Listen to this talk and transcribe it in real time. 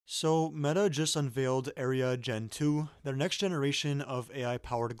So, Meta just unveiled Aria Gen 2, their next generation of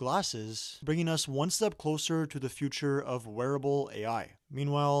AI-powered glasses, bringing us one step closer to the future of wearable AI.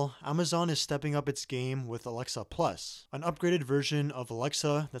 Meanwhile, Amazon is stepping up its game with Alexa Plus, an upgraded version of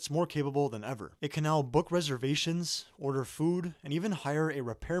Alexa that's more capable than ever. It can now book reservations, order food, and even hire a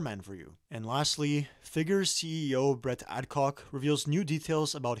repairman for you. And lastly, Figure's CEO Brett Adcock reveals new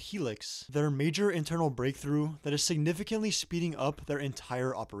details about Helix, their major internal breakthrough that is significantly speeding up their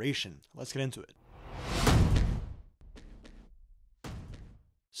entire operation. Let's get into it.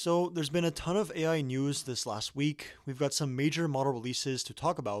 So there's been a ton of AI news this last week. We've got some major model releases to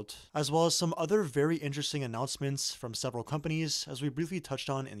talk about, as well as some other very interesting announcements from several companies, as we briefly touched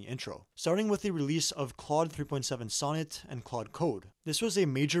on in the intro. Starting with the release of Claude 3.7 Sonnet and Claude Code. This was a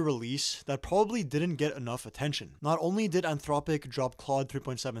major release that probably didn't get enough attention. Not only did Anthropic drop Claude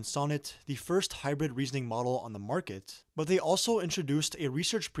 3.7 Sonnet, the first hybrid reasoning model on the market, but they also introduced a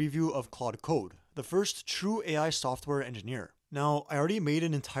research preview of Claude Code, the first true AI software engineer. Now, I already made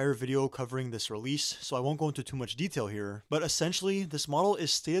an entire video covering this release, so I won't go into too much detail here, but essentially, this model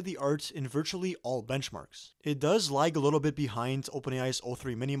is state-of-the-art in virtually all benchmarks. It does lag a little bit behind OpenAI's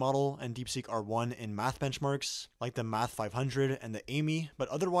O3 mini model and Deepseek R1 in math benchmarks, like the Math 500 and the Amy, but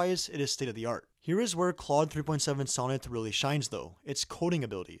otherwise, it is state-of-the-art. Here is where Claude 3.7 Sonnet really shines though, its coding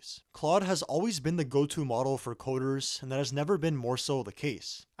abilities. Claude has always been the go-to model for coders, and that has never been more so the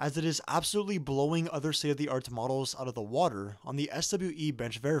case, as it is absolutely blowing other state-of-the-art models out of the water on the SWE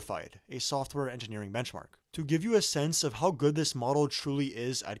Bench Verified, a software engineering benchmark. To give you a sense of how good this model truly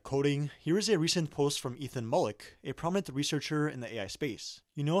is at coding, here is a recent post from Ethan Mullick, a prominent researcher in the AI space.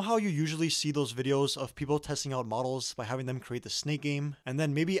 You know how you usually see those videos of people testing out models by having them create the snake game, and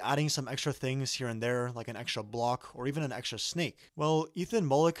then maybe adding some extra things here and there, like an extra block or even an extra snake? Well, Ethan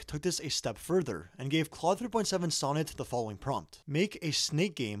Mullick took this a step further and gave Claude 3.7 Sonnet the following prompt. Make a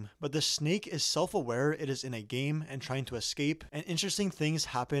snake game, but the snake is self-aware it is in a game and trying to escape, and interesting things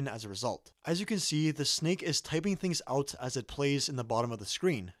happen as a result. As you can see, the snake is typing things out as it plays in the bottom of the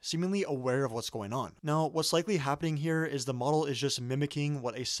screen, seemingly aware of what's going on. Now, what's likely happening here is the model is just mimicking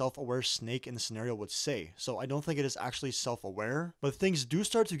what a self-aware snake in the scenario would say, so I don't think it is actually self-aware, but things do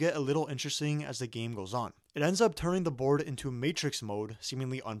start to get a little interesting as the game goes on. It ends up turning the board into matrix mode,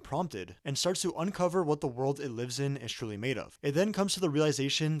 seemingly unprompted, and starts to uncover what the world it lives in is truly made of. It then comes to the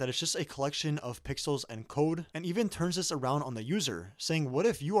realization that it's just a collection of pixels and code, and even turns this around on the user, saying what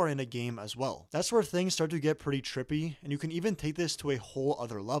if you are in a game as well? That's where things start to get pretty trippy, and you can even take this to a whole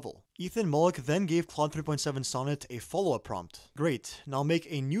other level. Ethan Mullick then gave Claude 3.7 Sonnet a follow-up prompt. Great, now make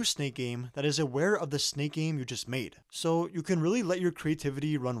a new snake game that is aware of the snake game you just made. So you can really let your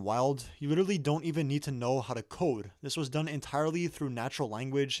creativity run wild. You literally don't even need to know how to code. This was done entirely through natural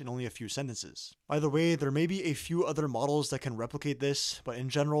language in only a few sentences. By the way, there may be a few other models that can replicate this, but in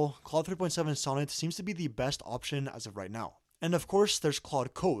general, Claude 3.7 Sonnet seems to be the best option as of right now. And of course, there's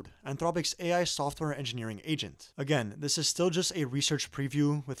Claude Code, Anthropic's AI software engineering agent. Again, this is still just a research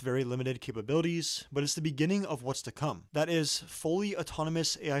preview with very limited capabilities, but it's the beginning of what's to come. That is, fully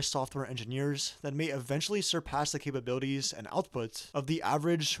autonomous AI software engineers that may eventually surpass the capabilities and output of the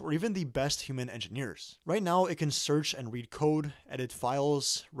average or even the best human engineers. Right now, it can search and read code, edit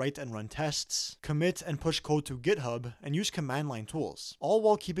files, write and run tests, commit and push code to GitHub, and use command line tools, all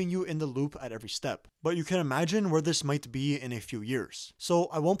while keeping you in the loop at every step. But you can imagine where this might be in a few years. So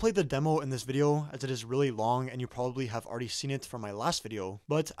I won't play the demo in this video as it is really long and you probably have already seen it from my last video,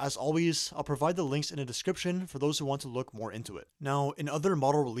 but as always, I'll provide the links in the description for those who want to look more into it. Now, in other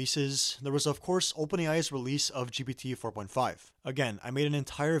model releases, there was of course OpenAI's release of GPT-4.5. Again, I made an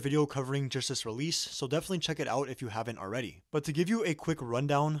entire video covering just this release, so definitely check it out if you haven't already. But to give you a quick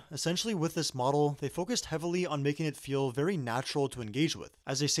rundown, essentially with this model, they focused heavily on making it feel very natural to engage with.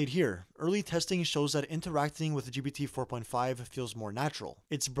 As they state here, early testing shows that interacting with GPT-4.5 feels more natural.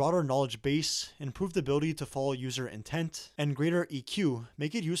 Its broader knowledge base, improved ability to follow user intent, and greater EQ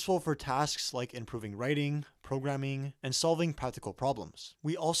make it useful for tasks like improving writing, programming, and solving practical problems.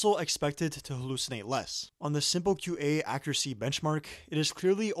 We also expect it to hallucinate less. On the simple QA accuracy benchmark, it is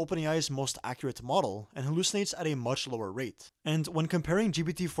clearly OpenAI's most accurate model and hallucinates at a much lower rate. And when comparing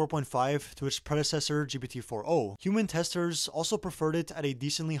GPT-4.5 to its predecessor GPT-4o, human testers also preferred it at a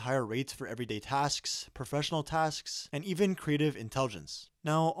decently higher rate for everyday tasks, professional tasks, and even creative intelligence.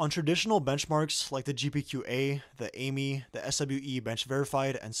 Now, on traditional benchmarks like the GPQA, the Amy, the SWE Bench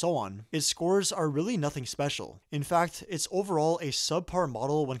Verified, and so on, its scores are really nothing special. In fact, it's overall a subpar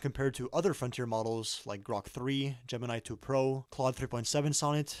model when compared to other frontier models like Grok 3, Gemini 2 Pro, Claude 3.7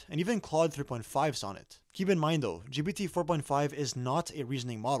 Sonnet, and even Claude 3.5 Sonnet. Keep in mind though, GPT-4.5 is not a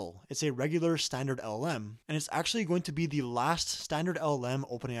reasoning model, it's a regular standard LLM, and it's actually going to be the last standard LLM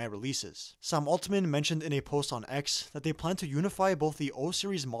OpenAI releases. Sam Altman mentioned in a post on X that they plan to unify both the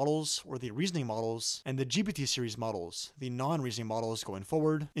O-series models, or the reasoning models, and the GPT-series models, the non-reasoning models going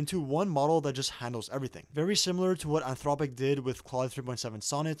forward, into one model that just handles everything. Very similar to what Anthropic did with Claude 3.7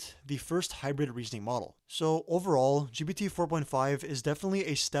 Sonnet, the first hybrid reasoning model. So overall, GPT-4.5 is definitely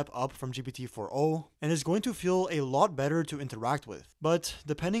a step up from GPT-4o, and is going to feel a lot better to interact with. But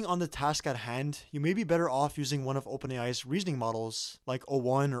depending on the task at hand, you may be better off using one of OpenAI's reasoning models, like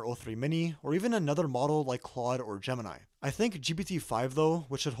O1 or O3 Mini, or even another model like Claude or Gemini. I think GPT-5 though,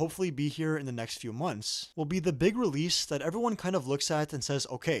 which should hopefully be here in the next few months, will be the big release that everyone kind of looks at and says,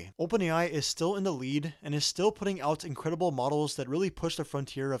 okay, OpenAI is still in the lead and is still putting out incredible models that really push the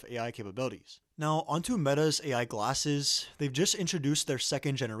frontier of AI capabilities. Now, onto Meta's AI glasses. They've just introduced their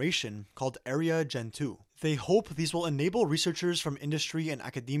second generation, called Aria Gen 2. They hope these will enable researchers from industry and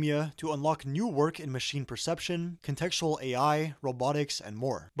academia to unlock new work in machine perception, contextual AI, robotics, and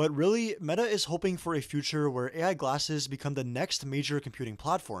more. But really, Meta is hoping for a future where AI glasses become the next major computing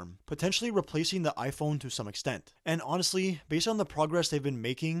platform, potentially replacing the iPhone to some extent. And honestly, based on the progress they've been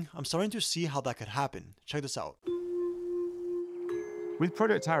making, I'm starting to see how that could happen. Check this out. With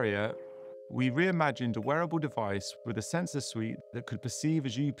Project Aria, we reimagined a wearable device with a sensor suite that could perceive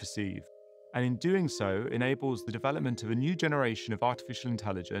as you perceive, and in doing so enables the development of a new generation of artificial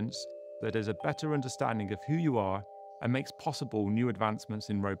intelligence that has a better understanding of who you are and makes possible new advancements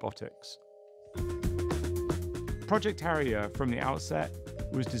in robotics. Project Aria, from the outset,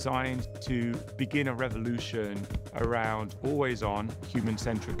 was designed to begin a revolution around always-on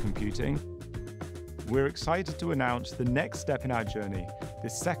human-centric computing. We're excited to announce the next step in our journey, the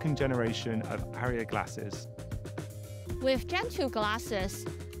second generation of Aria glasses. With Gen 2 glasses,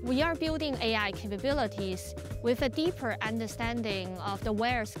 we are building AI capabilities with a deeper understanding of the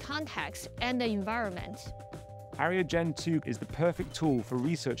wearer's context and the environment. Aria Gen 2 is the perfect tool for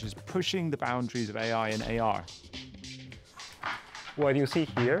researchers pushing the boundaries of AI and AR. What you see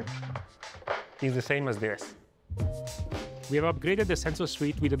here is the same as this. We have upgraded the sensor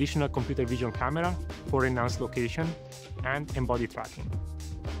suite with additional computer vision camera for enhanced location and embodied tracking.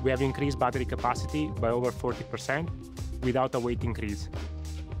 We have increased battery capacity by over 40% without a weight increase.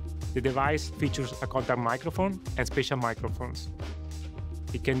 The device features a contact microphone and spatial microphones.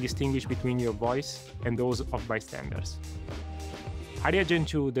 It can distinguish between your voice and those of bystanders. Aria Gen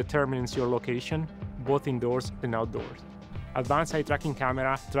 2 determines your location, both indoors and outdoors. Advanced eye tracking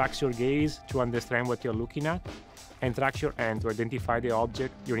camera tracks your gaze to understand what you're looking at, and tracks your hand to identify the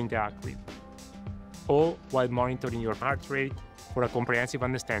object you interact with, all while monitoring your heart rate for a comprehensive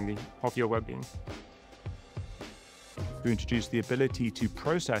understanding of your well-being. To introduce the ability to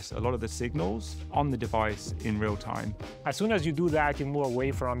process a lot of the signals on the device in real time. As soon as you do that, you move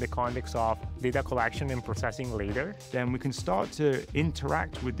away from the context of data collection and processing later. Then we can start to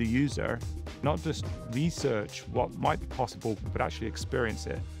interact with the user, not just research what might be possible, but actually experience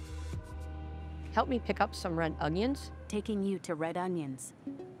it. Help me pick up some red onions. Taking you to red onions.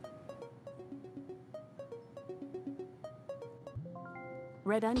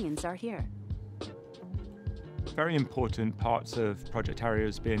 Red onions are here. Very important parts of Project Aria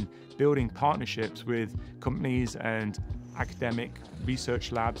has been building partnerships with companies and academic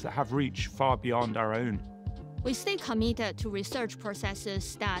research labs that have reach far beyond our own. We stay committed to research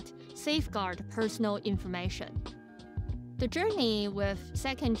processes that safeguard personal information. The journey with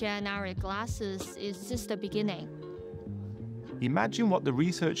second-gen Aria glasses is just the beginning. Imagine what the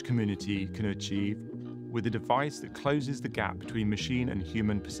research community can achieve with a device that closes the gap between machine and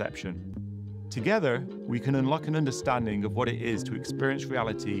human perception. Together, we can unlock an understanding of what it is to experience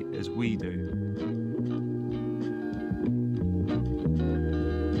reality as we do.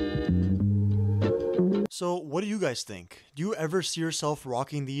 So what do you guys think? Do you ever see yourself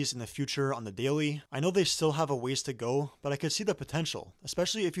rocking these in the future on the daily? I know they still have a ways to go, but I could see the potential,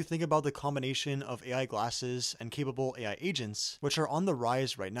 especially if you think about the combination of AI glasses and capable AI agents, which are on the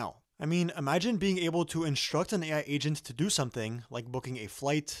rise right now. I mean, imagine being able to instruct an AI agent to do something like booking a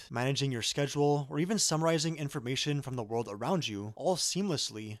flight, managing your schedule, or even summarizing information from the world around you, all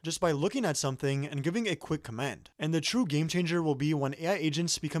seamlessly, just by looking at something and giving a quick command. And the true game changer will be when AI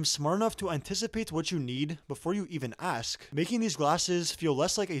agents become smart enough to anticipate what you need before you even ask, making these glasses feel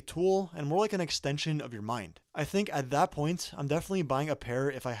less like a tool and more like an extension of your mind. I think at that point, I'm definitely buying a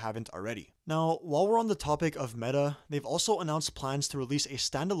pair if I haven't already. Now, while we're on the topic of Meta, they've also announced plans to release a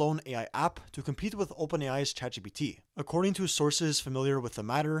standalone AI app to compete with OpenAI's ChatGPT. According to sources familiar with the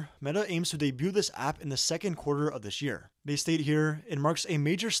matter, Meta aims to debut this app in the second quarter of this year. They state here, it marks a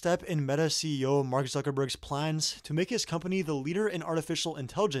major step in Meta CEO Mark Zuckerberg's plans to make his company the leader in artificial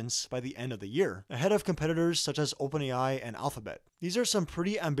intelligence by the end of the year, ahead of competitors such as OpenAI and Alphabet. These are some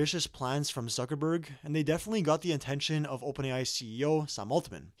pretty ambitious plans from Zuckerberg, and they definitely got the attention of OpenAI CEO Sam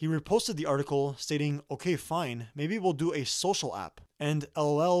Altman. He reposted the article stating, okay fine, maybe we'll do a social app. And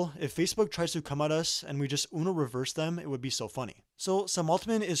LOL, if Facebook tries to come at us and we just Uno reverse them, it would be so funny. So Sam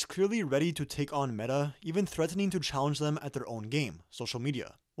Altman is clearly ready to take on Meta, even threatening to challenge them at their own game, social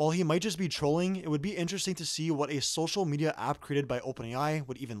media. While he might just be trolling, it would be interesting to see what a social media app created by OpenAI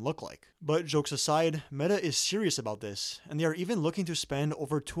would even look like. But jokes aside, Meta is serious about this, and they are even looking to spend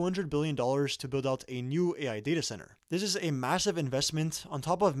over $200 billion to build out a new AI data center. This is a massive investment on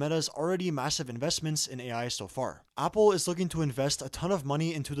top of Meta's already massive investments in AI so far. Apple is looking to invest a ton of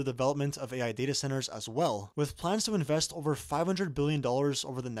money into the development of AI data centers as well, with plans to invest over $500 billion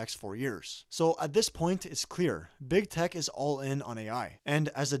over the next 4 years. So at this point, it's clear, big tech is all in on AI. And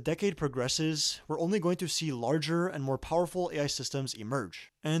as the decade progresses, we're only going to see larger and more powerful AI systems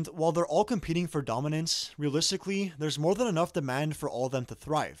emerge. And while they're all competing for dominance, realistically, there's more than enough demand for all of them to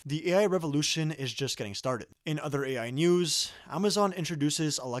thrive. The AI revolution is just getting started. In other AI news, Amazon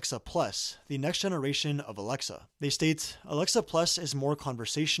introduces Alexa Plus, the next generation of Alexa. They state, Alexa Plus is more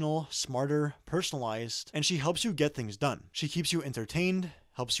conversational, smarter, personalized, and she helps you get things done. She keeps you entertained,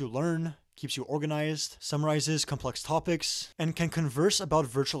 helps you learn, keeps you organized, summarizes complex topics, and can converse about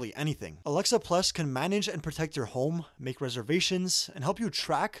virtually anything. Alexa Plus can manage and protect your home, make reservations, and help you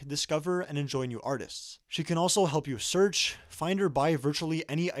track, discover, and enjoy new artists. She can also help you search, find or buy virtually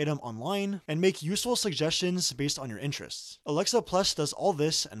any item online, and make useful suggestions based on your interests. Alexa Plus does all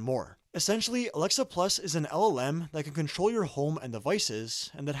this and more. Essentially, Alexa Plus is an LLM that can control your home and devices,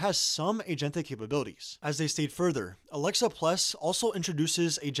 and that has some agentic capabilities. As they state further, Alexa Plus also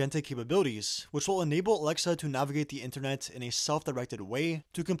introduces agentic capabilities, which will enable Alexa to navigate the internet in a self-directed way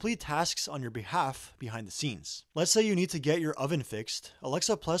to complete tasks on your behalf behind the scenes. Let's say you need to get your oven fixed,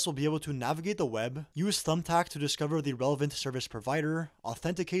 Alexa Plus will be able to navigate the web, use Thumbtack to discover the relevant service provider,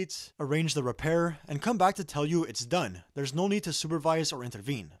 authenticate, arrange the repair, and come back to tell you it's done. There's no need to supervise or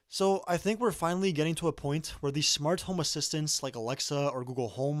intervene. So I think we're finally getting to a point where these smart home assistants like Alexa or Google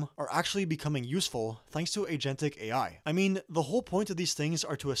Home are actually becoming useful thanks to agentic AI. I mean, the whole point of these things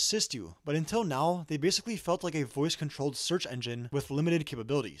are to assist you, but until now, they basically felt like a voice-controlled search engine with limited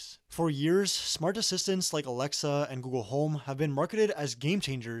capabilities. For years, smart assistants like Alexa and Google Home have been marketed as game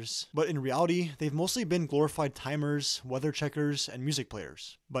changers, but in reality, they've mostly been glorified timers, weather checkers, and music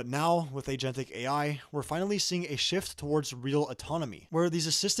players. But now, with agentic AI, we're finally seeing a shift towards real autonomy, where these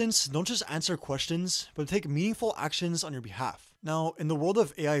assistants don't just answer questions, but take meaningful actions on your behalf. Now, in the world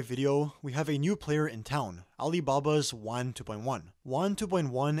of AI video, we have a new player in town, Alibaba's Wan 2.1. Wan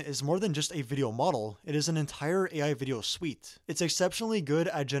 2.1 is more than just a video model, it is an entire AI video suite. It's exceptionally good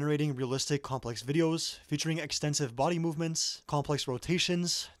at generating realistic complex videos, featuring extensive body movements, complex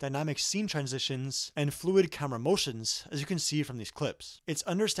rotations, dynamic scene transitions, and fluid camera motions, as you can see from these clips. Its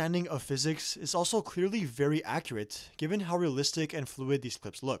understanding of physics is also clearly very accurate, given how realistic and fluid these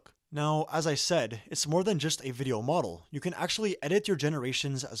clips look. Now, as I said, it's more than just a video model. You can actually edit your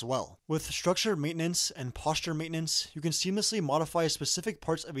generations as well. With structure maintenance and posture maintenance, you can seamlessly modify specific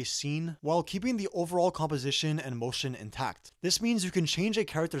parts of a scene while keeping the overall composition and motion intact. This means you can change a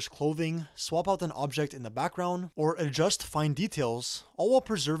character's clothing, swap out an object in the background, or adjust fine details, all while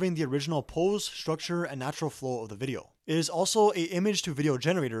preserving the original pose, structure, and natural flow of the video. It is also a image-to-video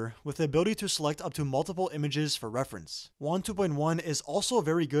generator with the ability to select up to multiple images for reference. Wan 2.1 is also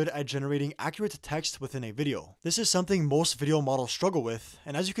very good at generating accurate text within a video. This is something most video models struggle with,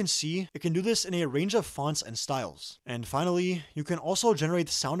 and as you can see, it can do this in a range of fonts and styles. And finally, you can also generate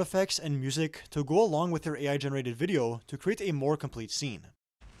sound effects and music to go along with your AI-generated video to create a more complete scene.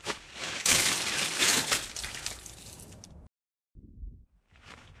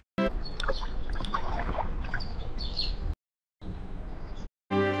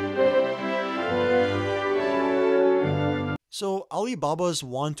 So Alibaba's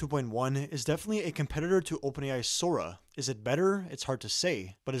Wan 2.1 is definitely a competitor to OpenAI's Sora. Is it better? It's hard to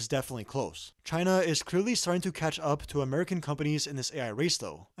say, but it's definitely close. China is clearly starting to catch up to American companies in this AI race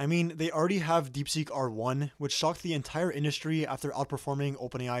though. I mean, they already have Deepseek R1, which shocked the entire industry after outperforming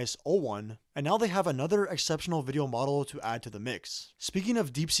OpenAI's O1, and now they have another exceptional video model to add to the mix. Speaking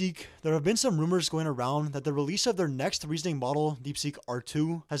of DeepSeek, there have been some rumors going around that the release of their next reasoning model, Deepseek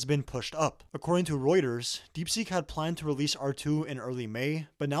R2, has been pushed up. According to Reuters, DeepSeek had planned to release R2 in early May,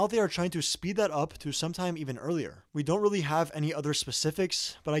 but now they are trying to speed that up to sometime even earlier. We don't really have any other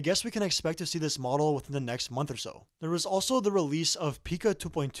specifics, but I guess we can expect to see this model within the next month or so. There was also the release of Pika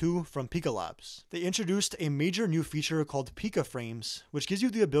 2.2 from PikaLabs. They introduced a major new feature called Pikaframes, which gives you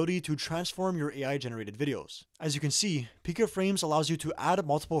the ability to transform your AI-generated videos. As you can see, Pikaframes allows you to add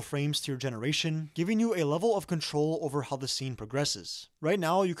multiple frames to your generation, giving you a level of control over how the scene progresses. Right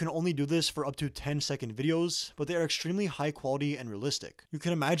now, you can only do this for up to 10-second videos, but they are extremely high quality and realistic. You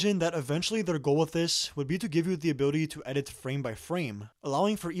can imagine that eventually their goal with this would be to give you the ability to edit frame by frame,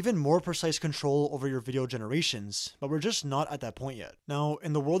 allowing for even more precise control over your video generations, but we're just not at that point yet. Now,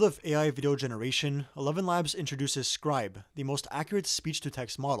 in the world of AI video generation, ElevenLabs introduces Scribe, the most accurate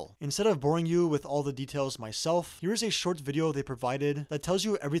speech-to-text model. Instead of boring you with all the details myself, here's a short video they provided that tells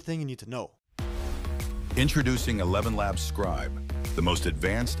you everything you need to know. Introducing ElevenLabs Scribe, the most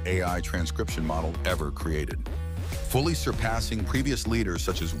advanced AI transcription model ever created. Fully surpassing previous leaders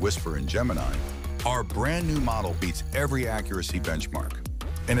such as Whisper and Gemini, our brand new model beats every accuracy benchmark.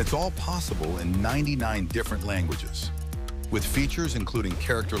 And it's all possible in 99 different languages, with features including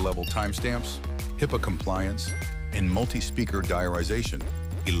character-level timestamps, HIPAA compliance, and multi-speaker diarization.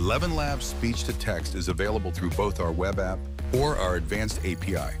 ElevenLabs speech-to-text is available through both our web app or our advanced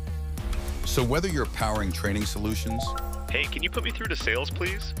API. So whether you're powering training solutions, hey, can you put me through to sales,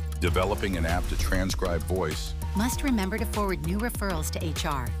 please? Developing an app to transcribe voice, must remember to forward new referrals to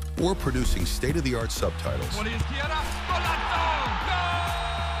HR, or producing state-of-the-art subtitles,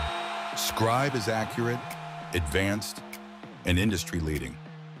 Scribe is accurate, advanced, and industry-leading.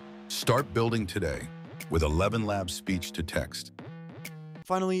 Start building today with ElevenLabs speech-to-text.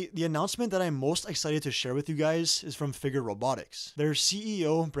 Finally, the announcement that I'm most excited to share with you guys is from Figure Robotics. Their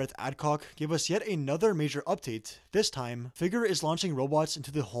CEO, Brett Adcock, gave us yet another major update. This time, Figure is launching robots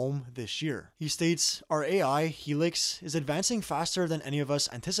into the home this year. He states, "Our AI, Helix, is advancing faster than any of us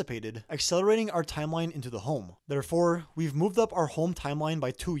anticipated, accelerating our timeline into the home. Therefore, we've moved up our home timeline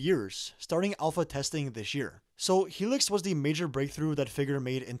by 2 years, starting alpha testing this year." So Helix was the major breakthrough that Figure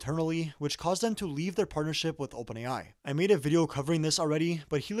made internally, which caused them to leave their partnership with OpenAI. I made a video covering this already,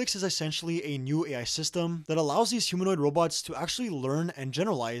 but Helix is essentially a new AI system that allows these humanoid robots to actually learn and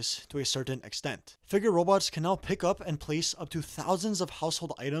generalize to a certain extent. Figure robots can now pick up and place up to thousands of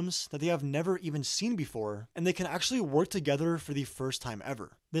household items that they have never even seen before, and they can actually work together for the first time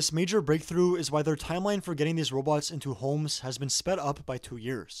ever. This major breakthrough is why their timeline for getting these robots into homes has been sped up by 2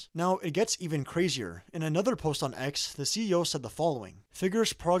 years. Now, it gets even crazier. In another post on X, the CEO said the following: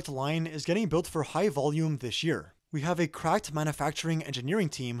 "Figure's product line is getting built for high volume this year. We have a cracked manufacturing engineering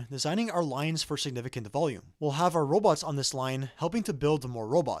team designing our lines for significant volume. We'll have our robots on this line helping to build more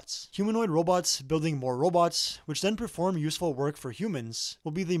robots. Humanoid robots building more robots, which then perform useful work for humans,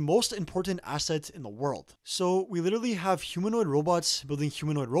 will be the most important asset in the world." So we literally have humanoid robots building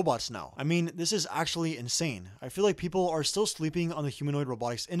humanoid robots now. I mean, this is actually insane. I feel like people are still sleeping on the humanoid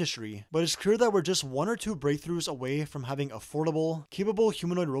robotics industry, but it's clear that we're just 1 or 2 breakthroughs away from having affordable, capable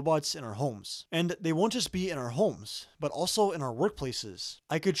humanoid robots in our homes. And they won't just be in our homes, but also in our workplaces.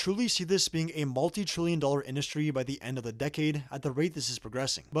 I could truly see this being a multi-trillion-dollar industry by the end of the decade at the rate this is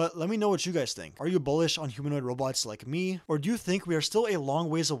progressing. But let me know what you guys think. Are you bullish on humanoid robots like me, or do you think we are still a long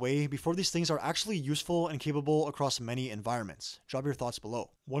ways away before these things are actually useful and capable across many environments? Drop your thoughts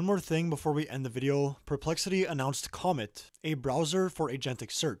below. One more thing before we end the video, Perplexity announced Comet, a browser for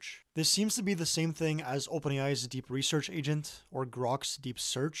agentic search. This seems to be the same thing as OpenAI's Deep Research Agent, or Grok's Deep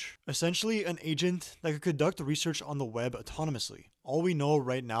Search. Essentially an agent that could conduct research on the web autonomously. All we know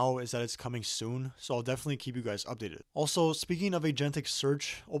right now is that it's coming soon, so I'll definitely keep you guys updated. Also, speaking of agentic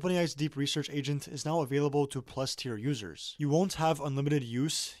search, OpenAI's Deep Research Agent is now available to Plus tier users. You won't have unlimited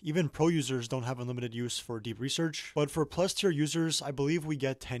use, even pro users don't have unlimited use for deep research, but for Plus tier users, I believe we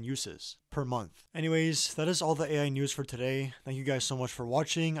get 10 uses per month. Anyways, that is all the AI news for today. Thank you guys so much for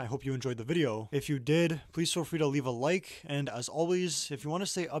watching. I hope you enjoyed the video. If you did, please feel free to leave a like, and as always, if you want to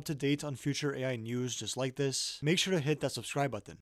stay up to date on future AI news just like this, make sure to hit that subscribe button.